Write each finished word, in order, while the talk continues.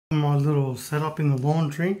little setup in the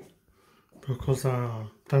laundry because I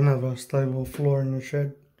don't have a stable floor in the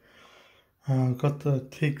shed. Got the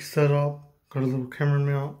TIG set up, got a little camera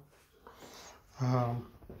mount,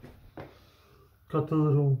 got the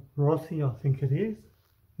little Rossi, I think it is.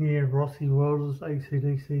 Yeah, Rossi Welders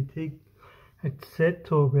AC/DC TIG. It's set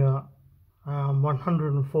to about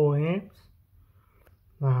 104 amps.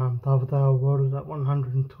 The other day I welded at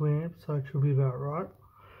 102 amps, so it should be about right.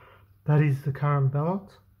 That is the current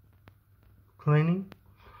balance. Cleaning.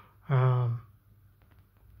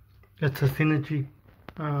 It's a Synergy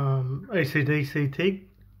AC/DC TIG.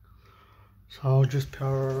 So I'll just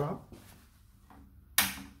power it up.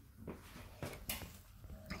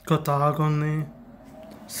 Got the argon there.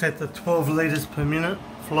 Set the 12 litres per minute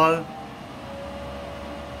flow.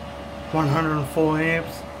 104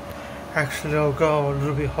 amps. Actually I'll go a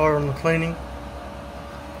little bit higher on the cleaning.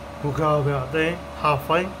 We'll go about there,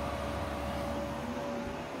 halfway.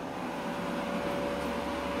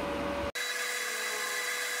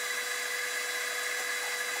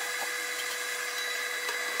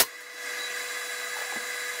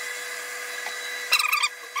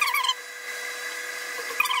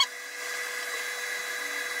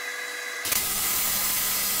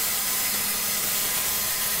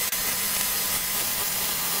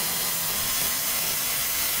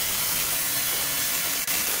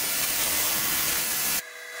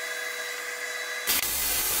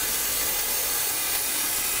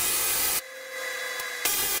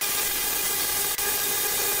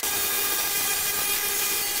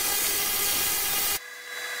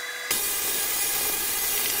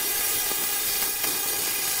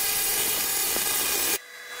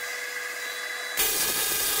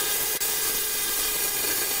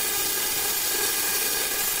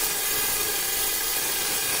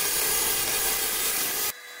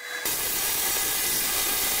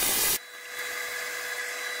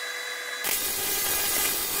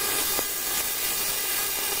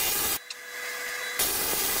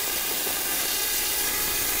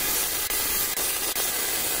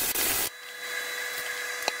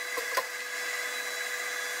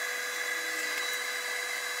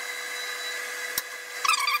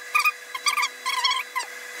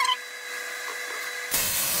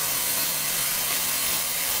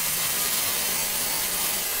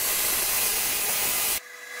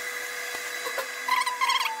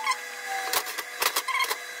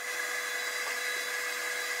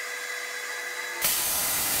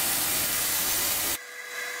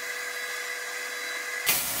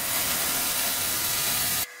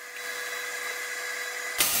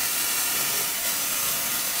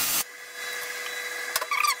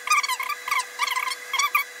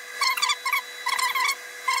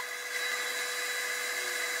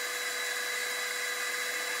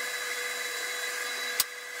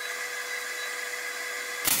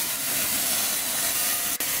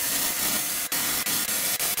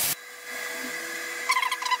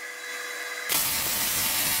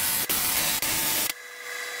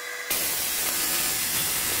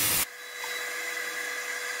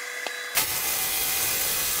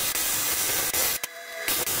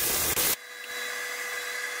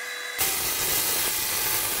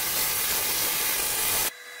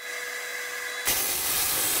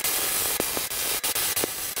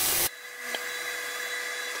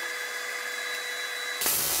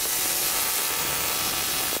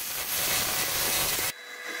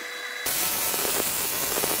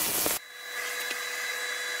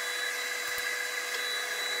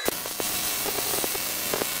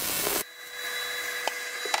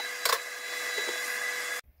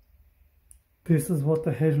 This is what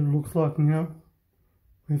the head looks like now,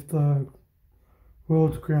 with the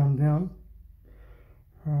welds ground down.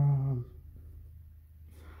 I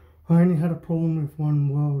only had a problem with one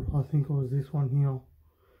weld. I think it was this one here.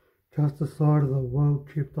 Just the side of the weld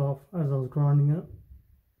chipped off as I was grinding it.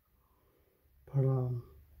 But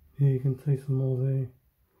yeah, you can see some more there.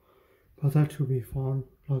 But that should be fine.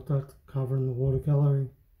 Like, that's covering the water gallery.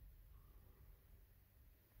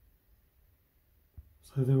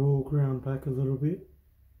 So they're all ground back a little bit.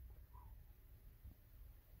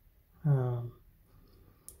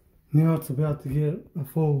 Now it's about to get a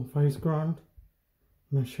full face grind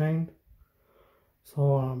machined.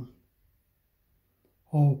 So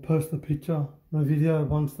I'll post the picture, the video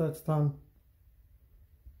once that's done.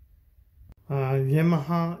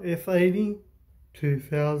 Yamaha F80,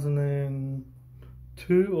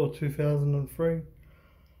 2002 or 2003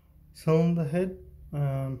 cylinder head.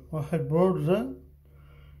 I had brought it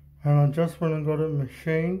and I just went and got it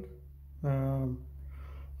machined.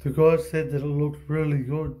 The guy said that it looked really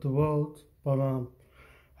good, the welds, but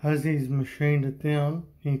as he's machined it down,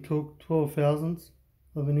 he took 12 thousandths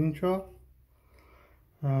of an inch off.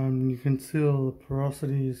 You can see all the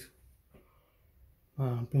porosity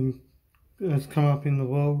has come up in the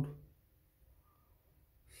weld.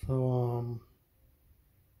 So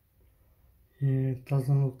yeah, it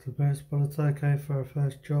doesn't look the best, but it's okay for a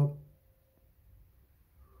first job.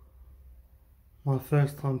 My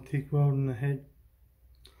first time TIG welding the head.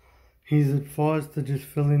 He's advised to just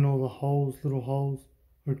fill in all the holes, little holes,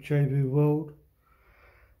 with JB Weld,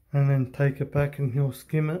 and then take it back and he'll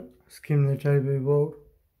skim the JB Weld.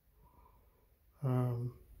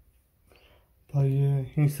 But yeah,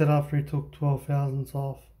 he said after he took 12 thousandths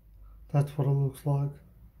off, that's what it looks like.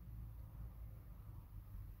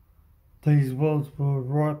 These welds were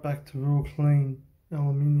right back to real clean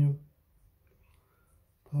aluminium.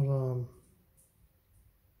 But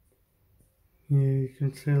yeah, you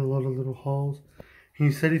can see a lot of little holes.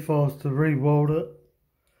 He said if I was to re-weld it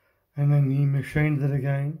and then he machined it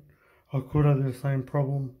again, I could have the same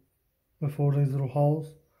problem with all these little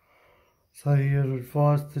holes. So he had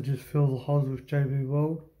advised to just fill the holes with JB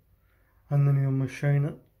Weld and then he'll machine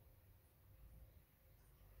it.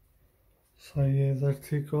 So yeah,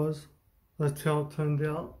 that's it guys. That's how it turned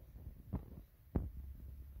out.